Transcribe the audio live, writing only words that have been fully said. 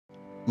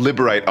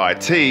Liberate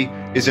IT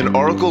is an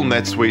Oracle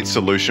NetSuite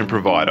solution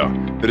provider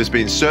that has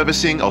been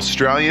servicing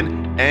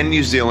Australian and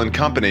New Zealand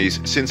companies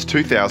since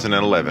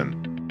 2011.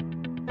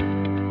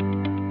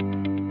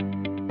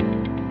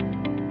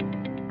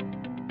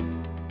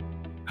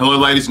 Hello,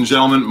 ladies and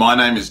gentlemen. My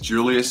name is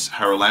Julius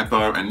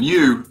Haralampo, and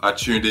you are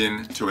tuned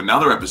in to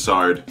another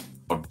episode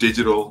of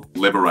Digital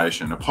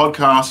Liberation, a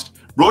podcast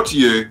brought to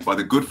you by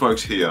the good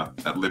folks here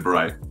at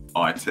Liberate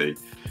IT,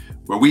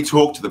 where we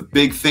talk to the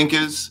big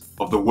thinkers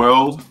of the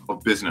world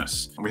of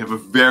business. And we have a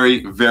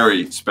very,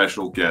 very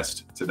special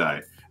guest today.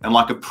 And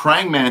like a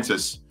praying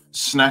mantis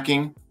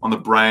snacking on the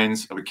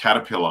brains of a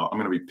caterpillar, I'm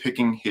going to be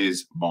picking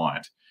his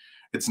mind.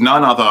 It's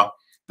none other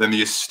than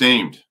the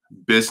esteemed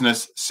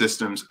business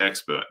systems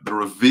expert, the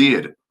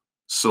revered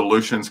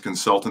solutions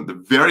consultant,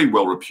 the very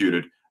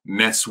well-reputed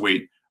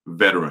NetSuite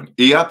veteran,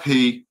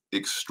 ERP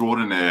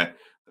extraordinaire,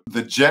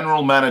 the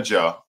general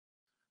manager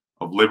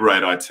of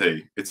Liberate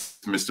IT. It's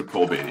Mr.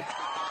 Paul Beattie.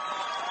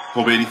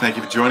 Paul Beattie, thank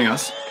you for joining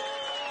us.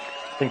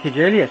 Thank you,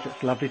 Julius.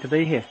 It's lovely to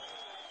be here.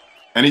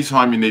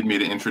 Anytime you need me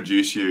to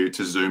introduce you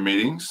to Zoom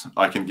meetings,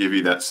 I can give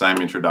you that same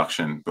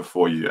introduction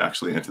before you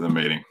actually enter the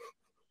meeting.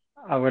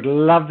 I would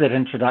love that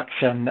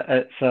introduction.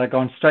 It's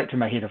gone straight to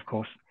my head, of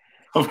course.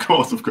 Of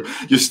course.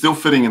 You're still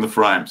fitting in the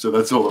frame, so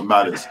that's all that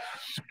matters.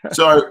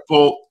 So,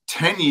 Paul,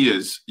 10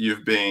 years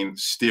you've been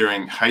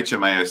steering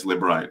HMAS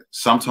Liberate,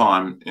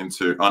 sometime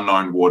into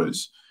unknown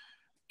waters.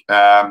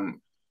 Can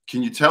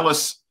you tell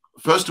us,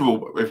 first of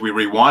all, if we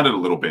rewind it a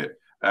little bit,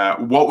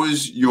 what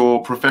was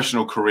your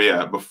professional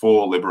career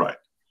before Liberate?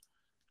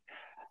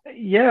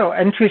 Yeah,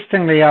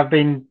 interestingly, I've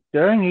been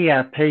doing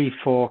ERP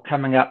for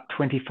coming up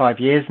 25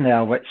 years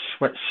now, which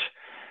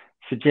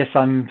suggests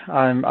I'm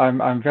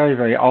very,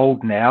 very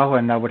old now,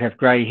 and I would have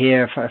grey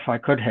hair if I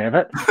could have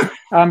it.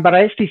 But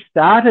I actually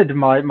started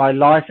my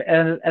life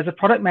as a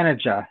product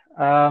manager.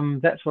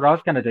 That's what I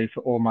was going to do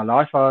for all my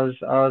life. I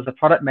was a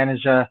product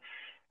manager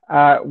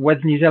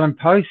with New Zealand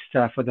Post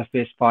for the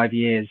first 5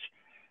 years,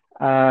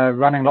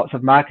 running lots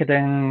of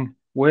marketing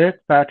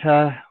work. But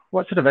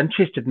what sort of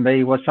interested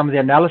me was some of the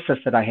analysis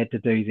that I had to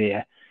do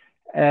there.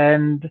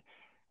 And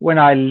when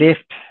I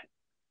left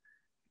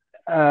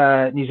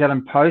New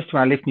Zealand Post,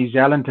 when I left New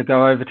Zealand to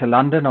go over to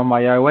London on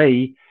my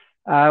OE,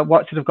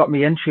 what sort of got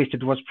me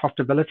interested was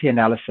profitability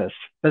analysis,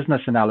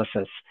 business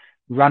analysis,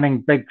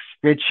 running big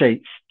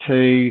spreadsheets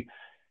to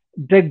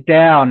dig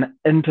down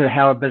into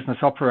how a business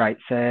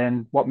operates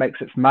and what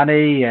makes its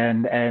money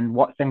and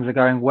what things are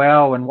going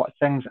well and what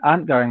things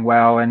aren't going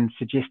well, and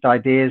suggest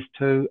ideas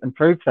to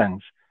improve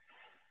things.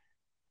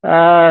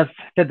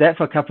 Did that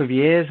for a couple of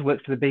years,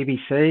 worked for the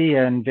BBC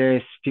and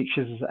various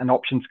futures and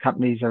options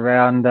companies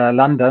around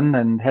London,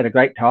 and had a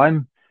great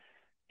time.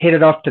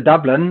 Headed off to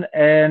Dublin,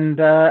 and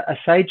a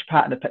Sage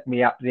partner picked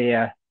me up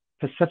there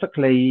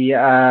specifically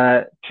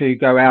to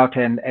go out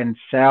and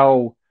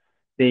sell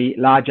the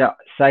larger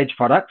Sage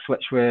products,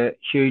 which were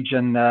huge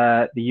in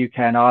the UK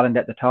and Ireland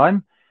at the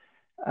time.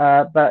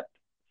 But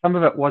some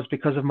of it was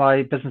because of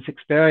my business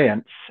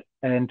experience,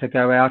 and to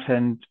go out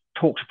and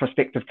talk to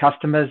prospective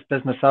customers,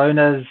 business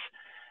owners,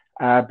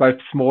 both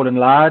small and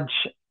large,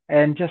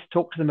 and just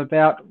talk to them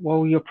about,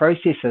 well, your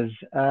processes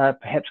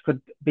perhaps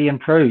could be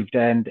improved,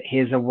 and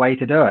here's a way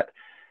to do it.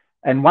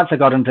 And once I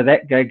got into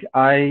that gig,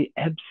 I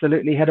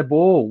absolutely had a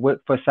ball.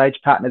 Worked for a Sage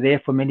partner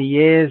there for many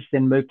years,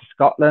 then moved to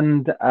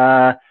Scotland,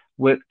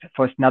 worked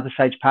for another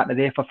Sage partner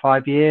there for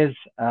 5 years,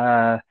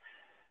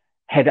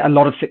 had a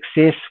lot of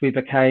success. We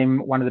became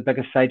one of the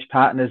biggest Sage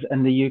partners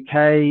in the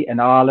UK. In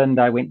Ireland,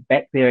 I went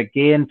back there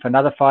again for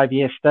another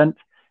 5-year stint.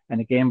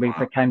 And again, we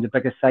became the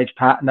biggest Sage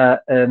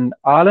partner in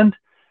Ireland.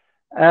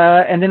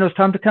 And then it was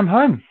time to come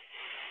home.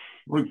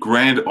 What a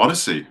grand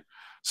odyssey.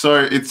 So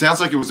it sounds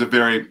like it was a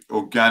very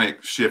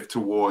organic shift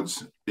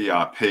towards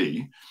ERP.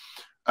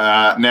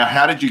 Now,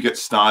 how did you get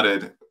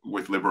started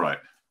with Liberate?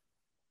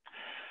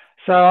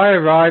 So I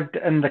arrived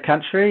in the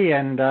country,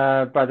 and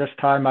by this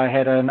time I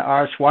had an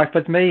Irish wife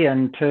with me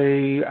and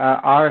 2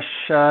 Irish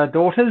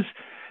daughters,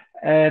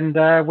 and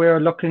we were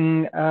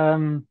looking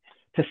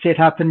to set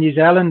up in New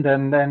Zealand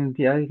and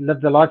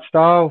live the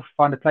lifestyle,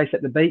 find a place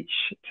at the beach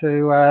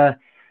to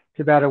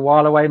be able to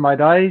while away my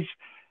days.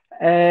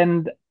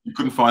 And you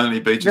couldn't find any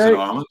beaches in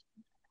Ireland?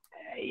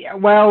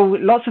 Well,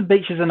 lots of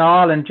beaches in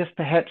Ireland, just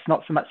perhaps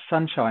not so much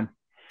sunshine.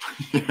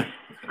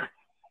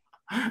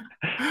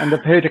 And the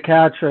Purta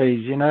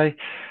trees,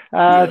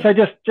 So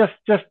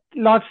just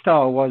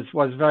lifestyle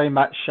was very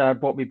much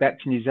brought me back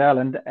to New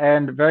Zealand.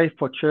 And very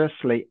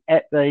fortuitously,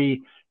 at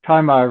the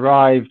time I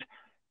arrived,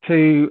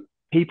 2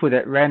 people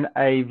that ran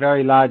a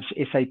very large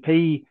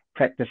SAP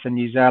practice in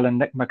New Zealand,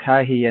 Nick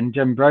McCahey and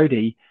Jim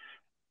Brodie,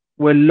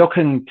 were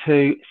looking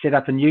to set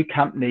up a new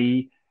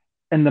company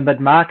in the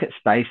mid-market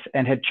space,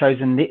 and had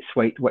chosen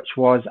NetSuite, which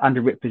was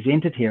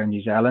underrepresented here in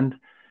New Zealand,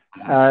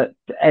 as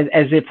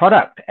their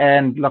product.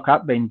 And look,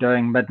 I've been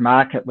doing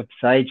mid-market with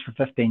Sage for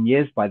 15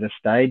 years by this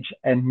stage,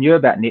 and knew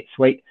about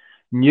NetSuite,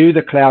 knew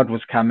the cloud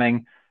was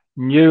coming,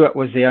 knew it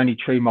was the only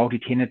true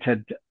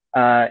multi-tenanted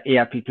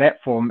ERP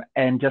platform,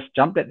 and just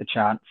jumped at the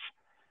chance.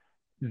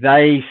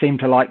 They seemed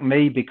to like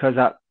me because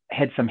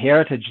had some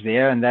heritage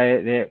there, and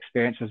their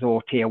experience was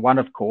all tier one,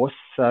 of course.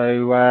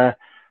 So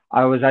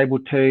I was able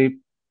to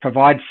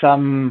provide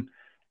some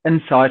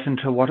insight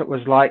into what it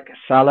was like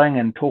selling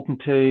and talking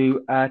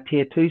to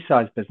tier two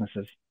size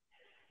businesses.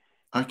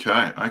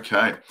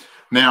 Okay.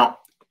 Now,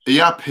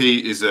 ERP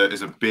is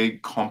a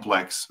big,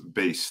 complex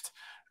beast.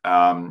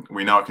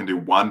 We know it can do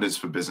wonders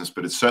for business,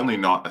 but it's certainly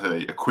not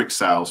a quick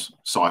sales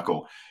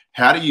cycle.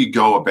 How do you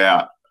go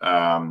about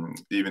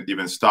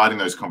even starting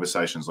those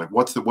conversations? Like,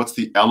 what's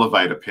the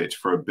elevator pitch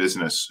for a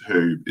business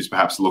who is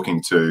perhaps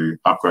looking to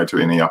upgrade to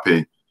an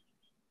ERP?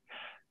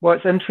 Well,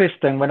 it's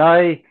interesting. When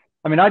I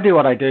do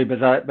what I do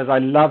because I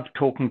love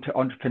talking to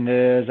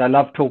entrepreneurs. I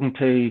love talking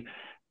to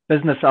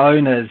business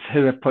owners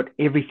who have put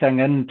everything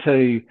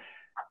into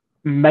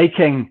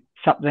making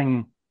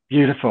something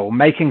beautiful,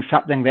 making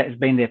something that has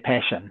been their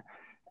passion.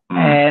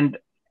 And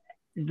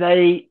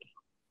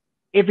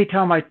every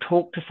time I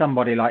talk to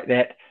somebody like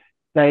that,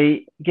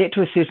 they get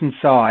to a certain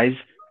size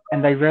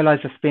and they realize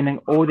they're spending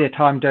all their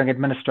time doing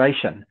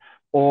administration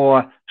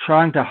or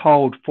trying to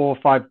hold 4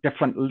 or 5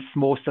 different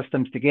small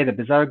systems together,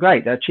 because they're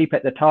great. They're cheap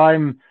at the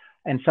time,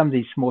 and some of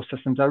these small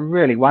systems are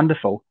really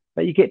wonderful.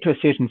 But you get to a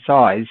certain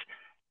size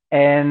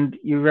and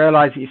you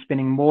realize that you're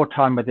spending more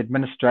time with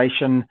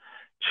administration,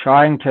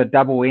 trying to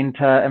double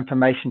enter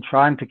information,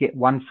 trying to get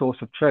one source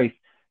of truth.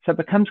 So it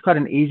becomes quite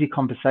an easy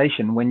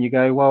conversation when you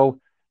go, well,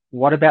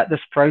 what about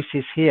this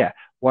process here?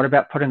 What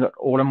about putting it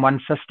all in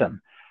one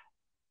system?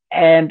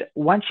 And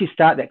once you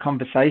start that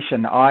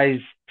conversation, eyes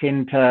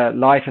tend to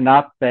lighten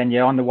up and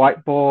you're on the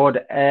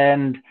whiteboard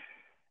and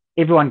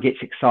everyone gets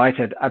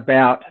excited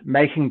about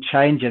making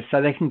changes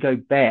so they can go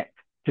back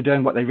to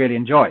doing what they really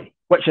enjoy,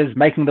 which is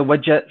making the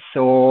widgets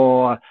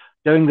or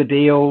doing the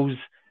deals,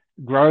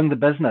 growing the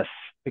business,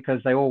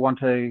 because they all want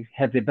to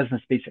have their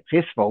business be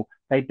successful.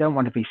 They don't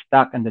want to be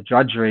stuck in the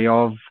drudgery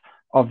of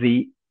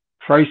the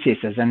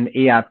processes, and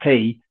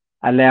ERP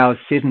allows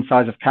certain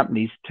size of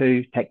companies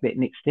to take that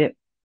next step.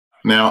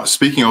 Now,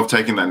 speaking of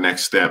taking that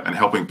next step and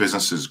helping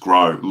businesses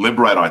grow,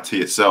 Liberate IT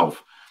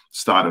itself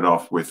started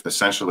off with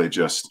essentially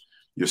just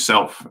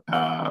yourself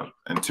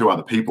and 2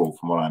 other people,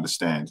 from what I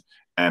understand.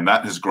 And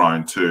that has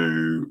grown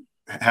to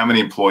how many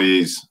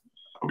employees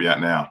are we at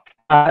now?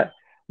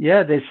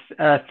 There's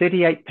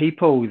 38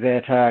 people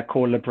that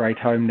call Liberate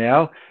home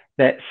now.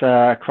 That's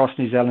across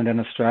New Zealand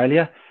and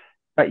Australia.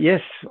 But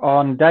yes,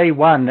 on day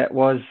one, it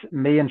was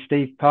me and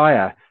Steve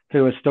Pryor,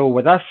 who are still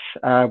with us.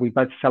 We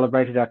both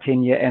celebrated our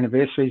 10-year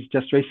anniversaries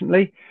just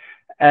recently.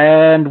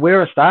 And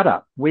we're a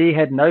startup. We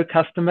had no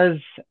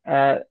customers.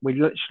 We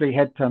literally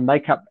had to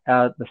make up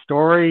the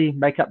story,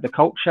 make up the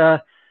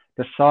culture,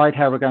 decide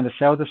how we're going to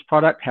sell this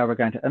product, how we're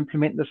going to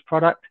implement this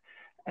product.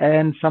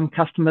 And some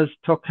customers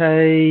took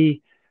a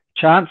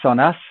chance on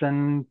us.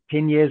 And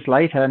 10 years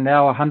later,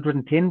 now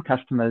 110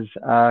 customers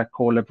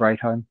call Liberate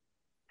home.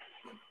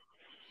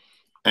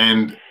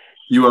 And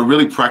you are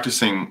really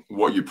practicing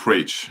what you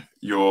preach.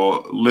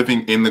 You're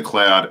living in the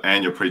cloud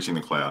and you're preaching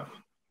the cloud.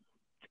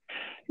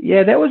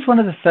 Yeah, that was one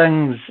of the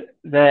things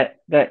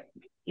that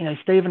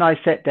Steve and I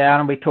sat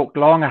down and we talked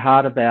long and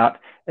hard about,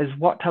 is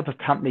what type of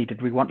company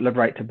did we want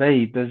Liberate to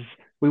be? Because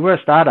we were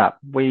a startup.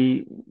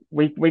 We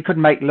could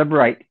make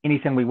Liberate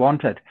anything we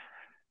wanted.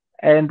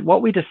 And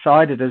what we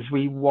decided is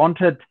we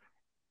wanted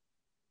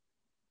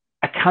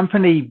a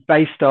company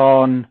based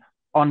on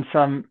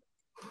some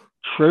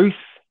truth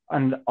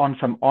and on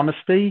some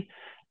honesty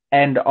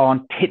and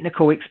on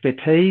technical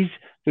expertise.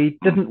 We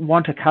didn't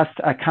want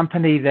a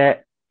company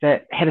that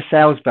had a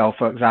sales bell,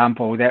 for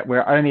example, that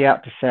we're only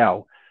out to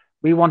sell.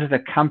 We wanted a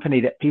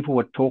company that people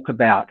would talk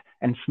about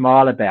and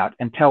smile about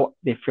and tell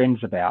their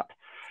friends about.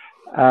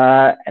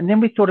 And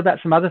then we thought about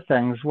some other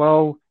things.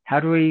 Well,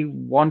 do we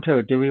want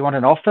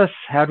an office?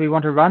 How do we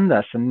want to run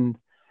this? And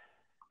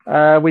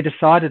we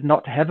decided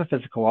not to have a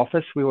physical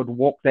office. We would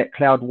walk that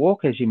cloud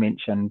walk, as you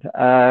mentioned.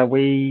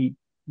 We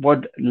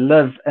would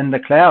live in the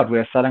cloud.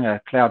 We're selling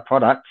a cloud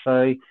product,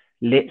 so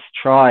let's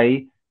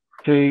try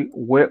to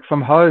work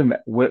from home,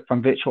 work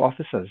from virtual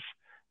offices.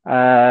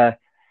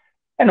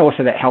 And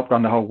also that helped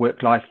on the whole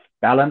work-life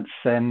balance.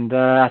 And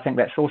I think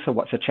that's also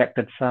what's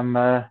attracted some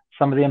of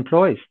the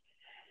employees.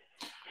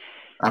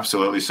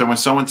 Absolutely. So when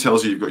someone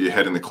tells you you've got your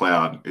head in the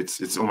cloud,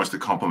 it's almost a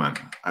compliment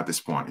at this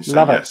point. You say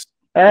love it. Yes.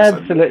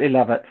 Absolutely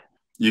love it.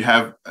 You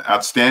have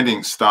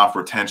outstanding staff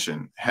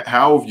retention.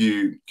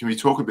 Can we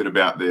talk a bit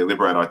about the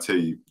Liberate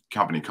IT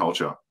company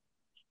culture?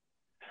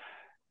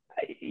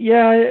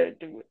 Yeah,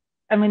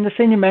 I mean, the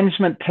senior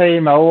management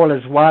team are all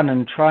as one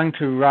and trying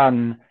to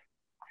run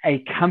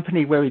a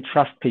company where we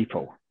trust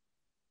people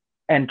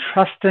and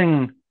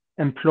trusting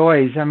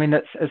employees. I mean,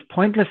 it's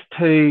pointless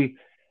to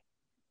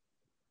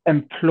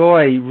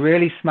employ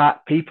really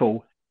smart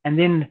people and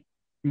then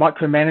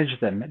micromanage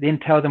them, then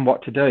tell them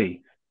what to do.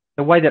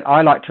 The way that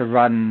I like to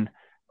run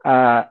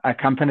a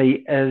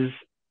company is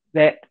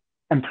that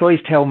employees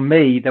tell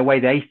me the way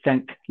they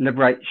think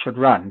Liberate should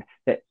run,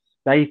 that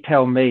they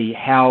tell me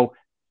how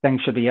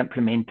things should be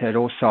implemented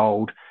or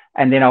sold,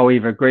 and then I'll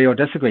either agree or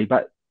disagree.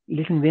 But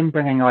letting them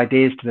bringing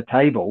ideas to the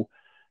table,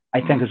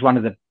 I think, is one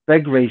of the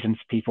big reasons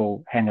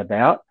people hang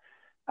about.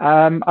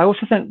 I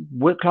also think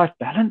work-life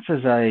balance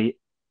is a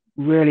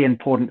really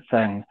important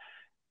thing.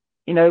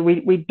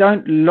 We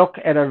don't look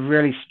at a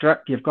really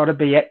strict, you've got to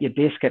be at your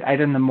desk at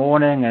 8 in the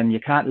morning and you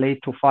can't leave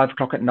till 5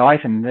 o'clock at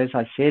night. And as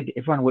I said,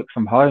 everyone works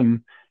from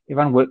home.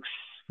 Everyone works,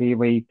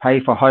 we pay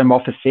for home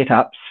office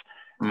setups.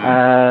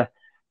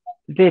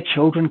 Their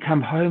children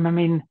come home. I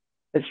mean,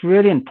 it's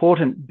really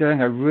important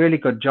doing a really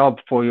good job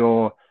for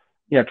your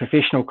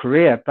professional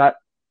career, but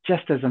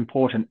just as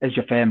important is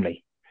your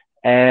family.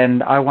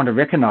 And I want to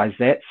recognize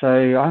that. So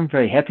I'm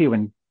very happy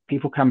when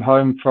kids come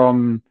home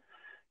from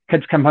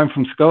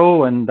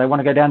school and they want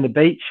to go down the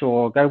beach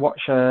or go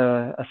watch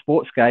a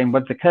sports game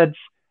with the kids.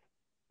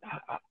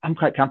 I'm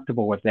quite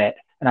comfortable with that.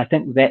 And I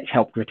think that's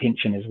helped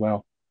retention as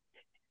well.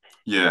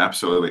 Yeah,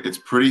 absolutely. It's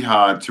pretty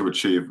hard to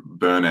achieve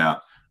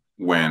burnout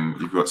when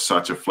you've got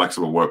such a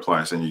flexible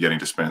workplace and you're getting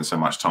to spend so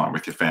much time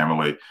with your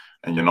family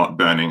and you're not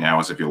burning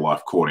hours of your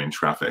life caught in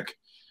traffic,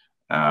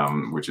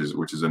 which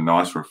is a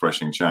nice,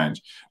 refreshing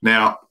change.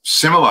 Now,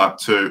 similar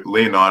to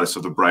Leonidas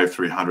of the Brave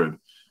 300,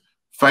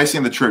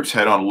 facing the troops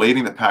head on,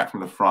 leading the pack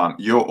from the front,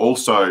 you're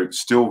also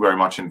still very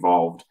much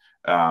involved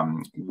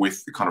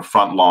with the kind of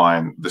front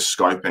line, the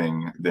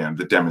scoping,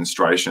 the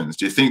demonstrations.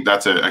 Do you think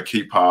that's a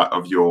key part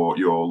of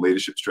your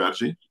leadership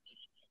strategy?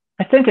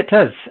 I think it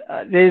is.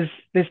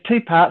 There's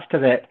two parts to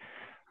that.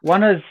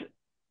 One is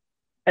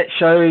it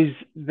shows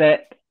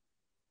that,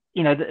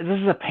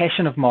 this is a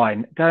passion of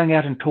mine, going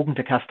out and talking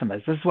to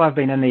customers. This is why I've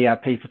been in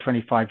ERP for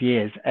 25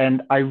 years.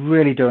 And I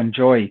really do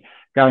enjoy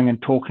going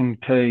and talking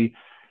to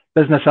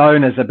business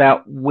owners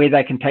about where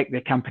they can take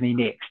their company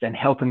next and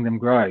helping them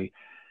grow.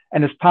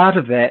 And as part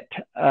of that,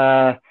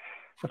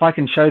 if I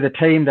can show the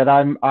team that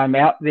I'm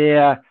out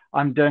there,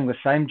 I'm doing the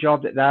same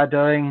job that they're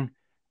doing,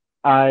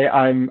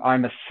 I'm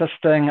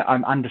assisting,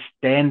 I'm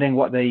understanding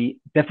what the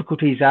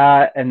difficulties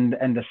are in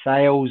the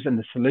sales and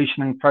the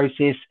solutioning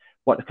process,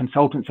 what the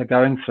consultants are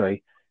going through.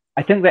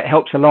 I think that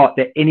helps a lot,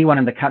 that anyone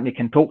in the company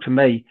can talk to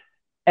me.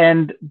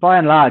 And by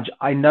and large,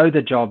 I know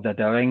the job they're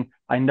doing.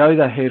 I know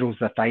the hurdles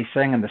they're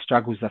facing and the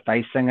struggles they're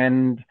facing.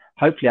 And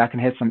hopefully I can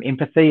have some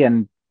empathy,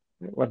 and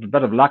with a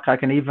bit of luck, I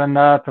can even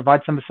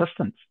provide some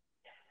assistance.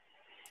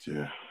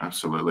 Yeah,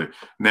 absolutely.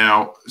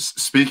 Now,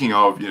 speaking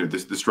of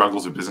the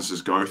struggles that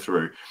businesses go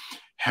through,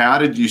 how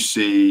did you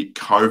see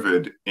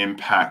COVID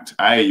impact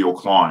A, your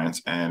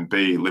clients, and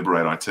B,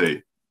 Liberate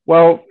IT?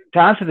 Well, to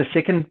answer the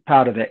second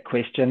part of that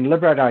question,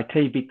 Liberate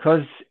IT,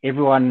 because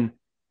everyone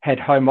had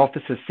home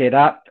offices set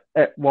up,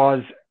 it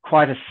was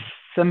quite a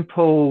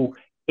simple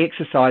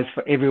exercise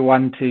for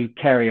everyone to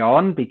carry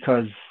on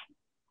because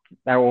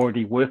they were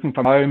already working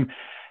from home.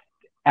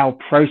 Our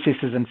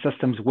processes and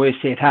systems were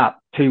set up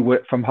to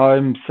work from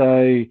home.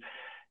 So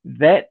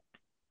that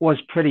was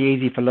pretty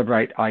easy for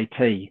Liberate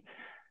IT.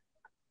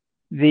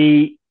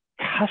 The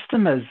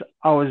customers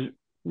I was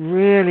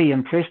really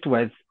impressed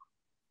with,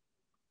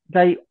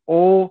 they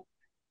all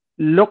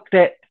looked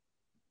at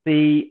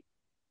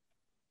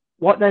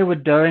what they were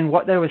doing,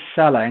 what they were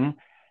selling,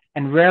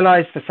 and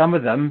realized for some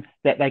of them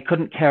that they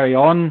couldn't carry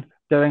on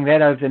doing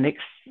that over the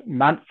next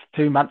month,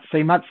 2 months,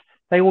 3 months.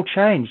 They all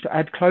changed. I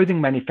had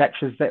clothing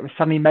manufacturers that were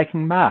suddenly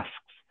making masks.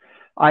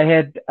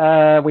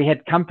 We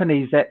had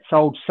companies that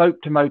sold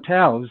soap to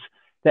motels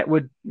that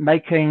were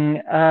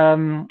making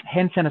hand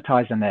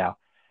sanitizer now.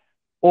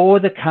 Or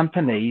the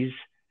companies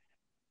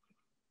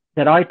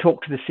that I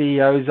talked to the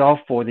CEOs of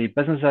or the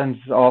business owners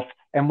of,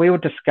 and we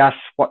would discuss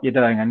what you're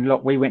doing. And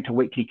look, we went to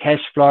weekly cash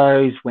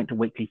flows, went to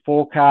weekly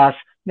forecasts.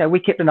 We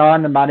kept an eye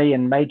on the money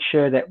and made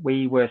sure that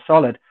we were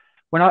solid.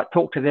 When I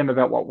talked to them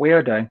about what we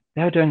were doing,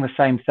 they were doing the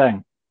same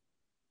thing.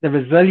 The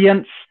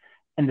resilience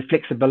and the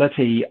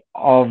flexibility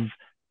of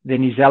the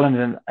New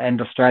Zealand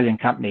and Australian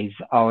companies,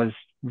 I was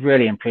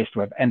really impressed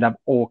with, and they've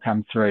all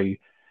come through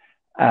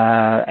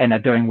and are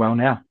doing well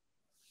now.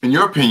 In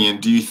your opinion,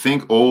 do you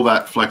think all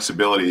that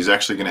flexibility is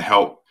actually going to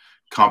help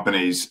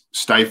companies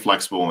stay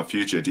flexible in the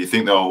future? Do you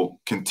think they'll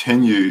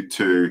continue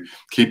to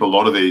keep a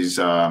lot of these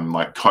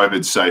like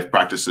COVID safe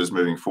practices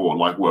moving forward,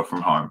 like work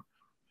from home?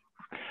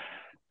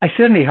 I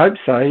certainly hope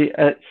so.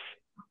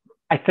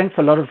 I think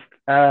for a lot of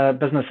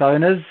business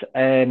owners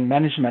and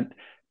management,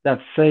 they've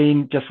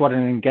seen just what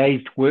an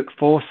engaged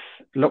workforce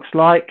looks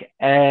like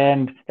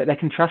and that they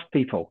can trust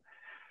people.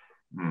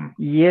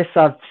 Yes,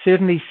 I've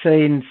certainly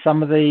seen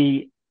some of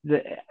it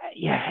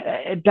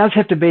does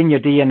have to be in your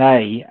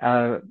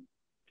DNA.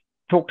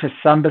 Talk to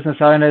some business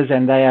owners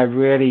and they are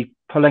really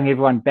pulling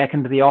everyone back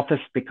into the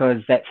office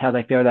because that's how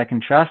they feel they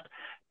can trust.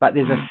 But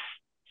there's a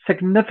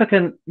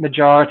significant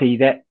majority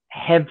that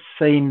have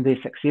seen the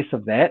success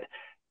of that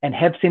and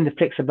have seen the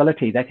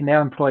flexibility. They can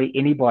now employ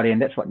anybody,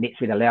 and that's what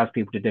NetSuite allows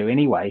people to do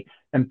anyway.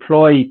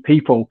 Employ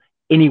people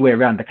anywhere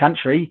around the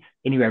country,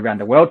 anywhere around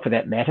the world for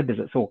that matter,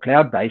 because it's all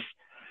cloud-based.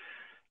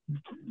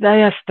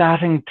 They are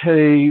starting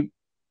to,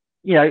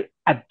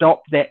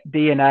 adopt that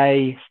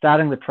DNA,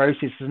 starting the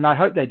processes, and I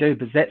hope they do,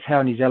 because that's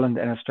how New Zealand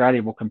and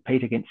Australia will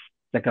compete against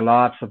the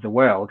Goliaths of the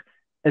world,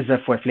 is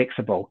if we're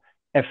flexible.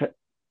 If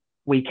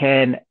we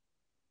can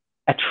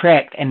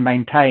attract and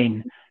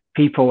maintain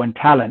people and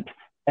talent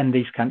in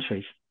these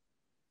countries.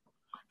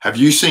 Have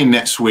you seen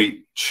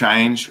NetSuite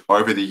change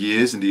over the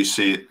years, and do you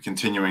see it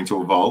continuing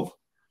to evolve?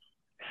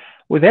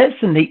 Well, that's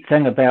the neat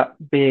thing about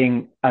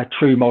being a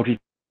true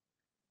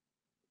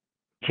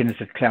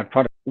multi-tenanted cloud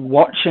product.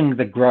 Watching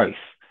the growth.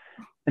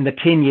 In the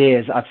 10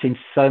 years, I've seen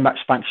so much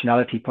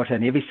functionality put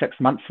in. Every 6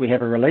 months, we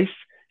have a release,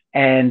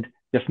 and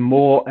just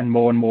more and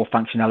more and more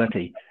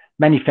functionality.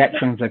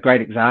 Manufacturing is a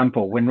great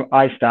example. When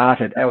I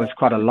started, it was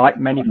quite a light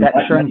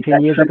manufacturing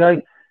 10 years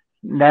ago.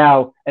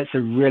 Now it's a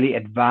really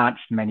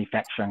advanced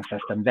manufacturing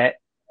system that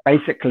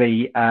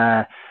basically,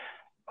 I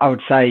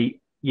would say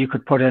you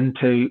could put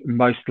into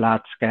most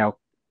large scale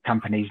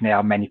companies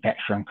now,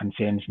 manufacturing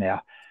concerns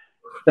now.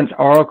 Since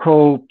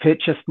Oracle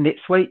purchased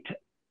NetSuite,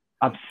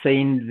 I've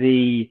seen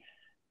the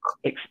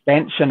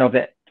expansion of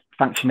that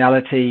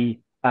functionality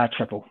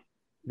triple.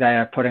 They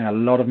are putting a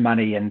lot of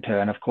money into,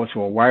 and of course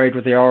we were worried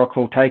with the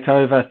Oracle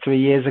takeover 3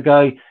 years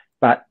ago,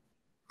 but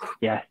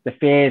yeah, the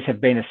fares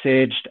have been a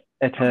surge.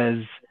 It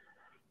is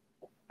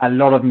a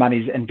lot of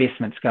money's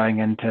investments going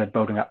into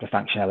building up the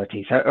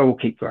functionality, so it will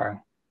keep growing.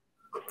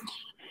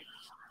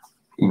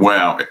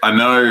 Wow. I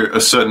know a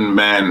certain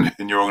man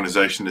in your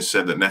organization has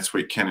said that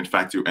NetSuite can in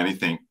fact do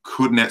anything.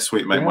 Could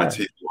NetSuite make my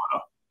teeth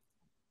whiter?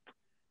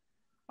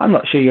 I'm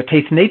not sure your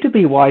teeth need to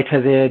be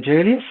whiter there,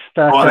 Julius.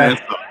 But, right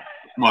answer.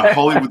 My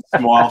Hollywood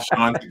smile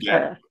shines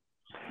again.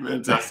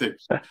 Fantastic.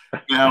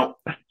 Now,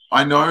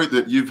 I know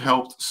that you've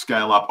helped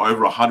scale up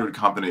over 100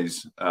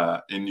 companies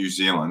in New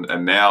Zealand,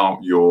 and now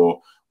you're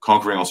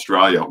conquering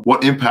Australia.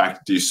 What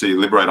impact do you see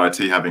Liberate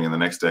IT having in the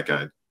next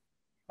decade?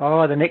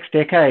 Oh, the next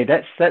decade.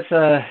 That's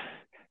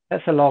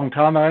a long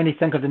time. I only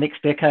think of the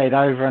next decade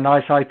over a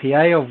nice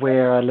IPA of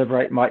where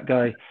Liberate might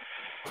go.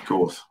 Of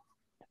course.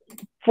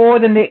 For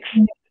the next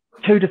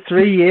 2 to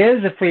 3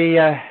 years, if we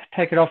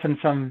take it off in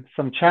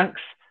some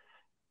chunks,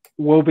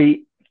 we'll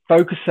be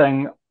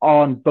focusing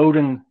on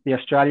building the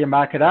Australia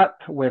market up.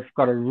 We've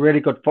got a really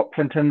good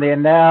footprint in there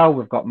now.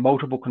 We've got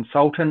multiple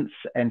consultants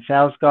and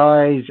sales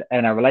guys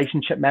and our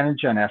relationship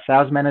manager and our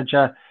sales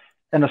manager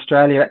in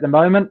Australia at the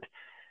moment.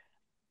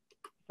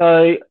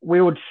 So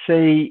we would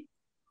see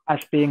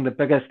us being the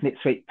biggest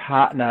NetSuite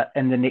partner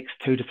in the next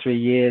 2 to 3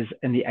 years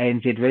in the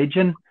ANZ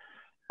region.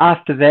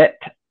 After that,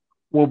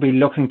 we'll be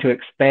looking to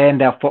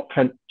expand our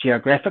footprint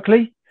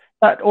geographically,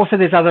 but also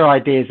there's other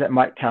ideas that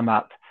might come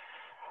up.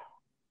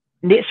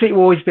 NetSuite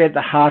will always be at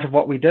the heart of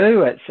what we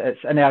do. It's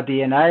in our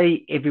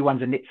DNA.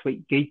 Everyone's a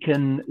NetSuite geek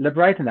in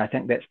Liberate, and I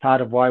think that's part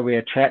of why we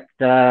attract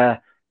the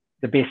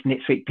best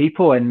NetSuite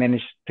people and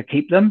manage to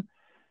keep them.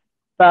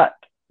 But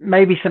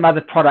maybe some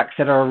other products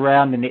that are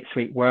around the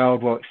NetSuite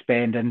world will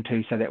expand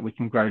into so that we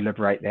can grow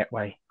Liberate that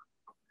way.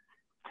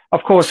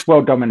 Of course,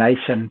 world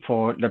domination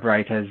for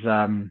Liberate is,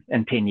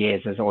 in 10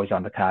 years is always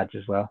on the cards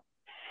as well.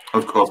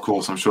 Of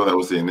course, I'm sure that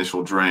was the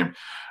initial dream.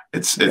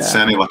 It's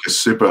sounding like a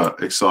super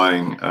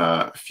exciting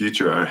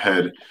future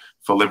ahead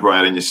for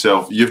Liberate and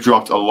yourself. You've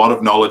dropped a lot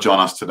of knowledge on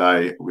us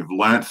today. We've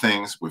learned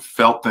things, we've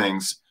felt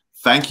things.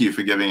 Thank you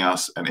for giving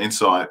us an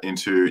insight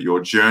into your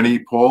journey,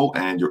 Paul,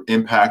 and your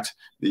impact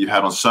that you've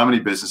had on so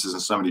many businesses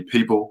and so many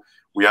people.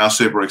 We are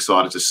super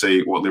excited to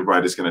see what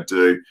Liberate is going to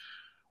do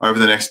over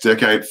the next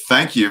decade.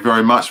 Thank you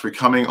very much for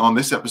coming on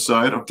this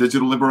episode of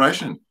Digital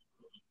Liberation.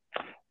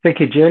 Thank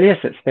you, Julius.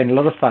 It's been a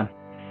lot of fun.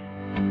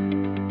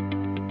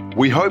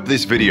 We hope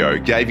this video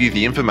gave you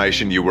the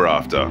information you were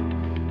after.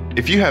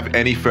 If you have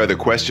any further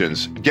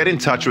questions, get in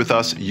touch with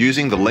us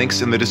using the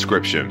links in the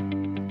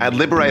description. At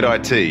Liberate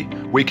IT,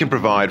 we can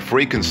provide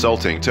free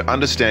consulting to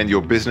understand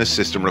your business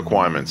system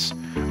requirements,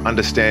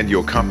 understand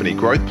your company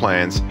growth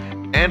plans,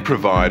 and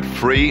provide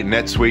free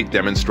NetSuite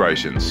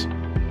demonstrations.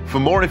 For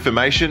more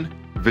information,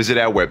 visit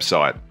our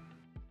website.